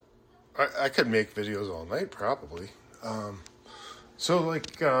I could make videos all night probably. So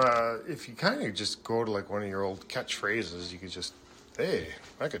like, if you kind of just go to like one of your old catchphrases, you could just, hey,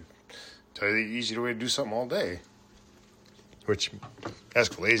 I could tell you the easy way to do something all day. Which,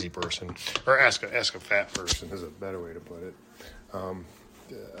 ask a lazy person, or ask a fat person is a better way to put it.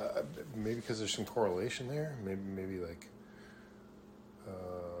 Maybe because there's some correlation there. Maybe like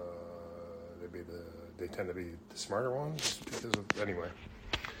they tend to be the smarter ones because of anyway.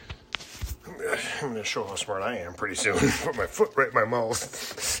 I'm going to show how smart I am pretty soon. Put my foot right in my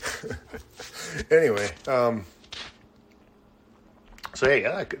mouth. Anyway, so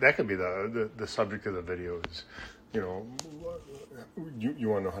yeah, that could be the subject of the video is, you know, you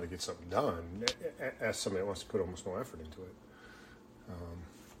want to know how to get something done. Ask somebody that wants to put almost no effort into it.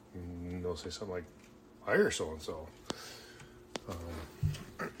 And they'll say something like, hire so-and-so.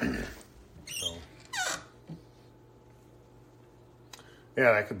 So.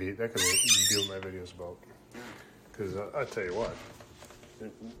 Yeah, that could be what my video's about. Because I tell you what,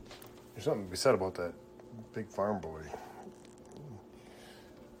 there's something to be said about that big farm boy.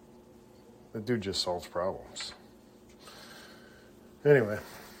 The dude just solves problems. Anyway.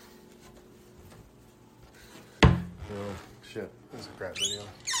 Oh, shit. This is a crap video.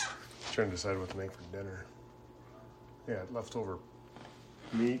 I'm trying to decide what to make for dinner. Yeah, leftover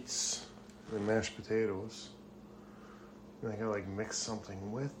meats and mashed potatoes. And I gotta like mix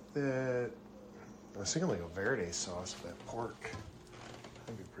something with it. I was thinking like a Verde sauce for that pork.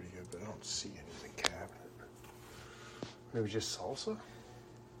 That'd be pretty good, but I don't see any in the cabinet. Maybe just salsa?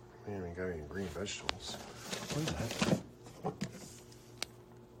 We haven't got any green vegetables. What is that?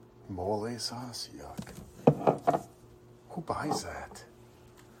 Mole sauce? Yuck. Who buys that?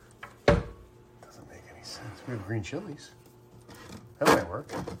 Doesn't make any sense. We have green chilies. That might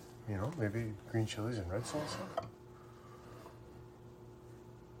work. You know, maybe green chilies and red salsa.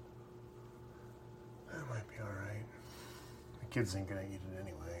 That might be alright. The kids ain't gonna eat it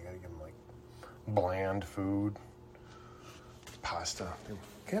anyway. I gotta give them like bland food. Pasta.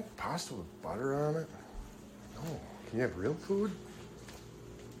 Can't pasta with butter on it? No. Can you have real food?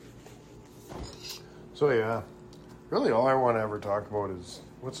 So yeah, really all I want to ever talk about is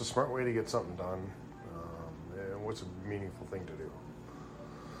what's a smart way to get something done, and what's a meaningful thing to do.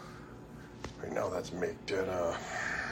 Right now that's make dinner.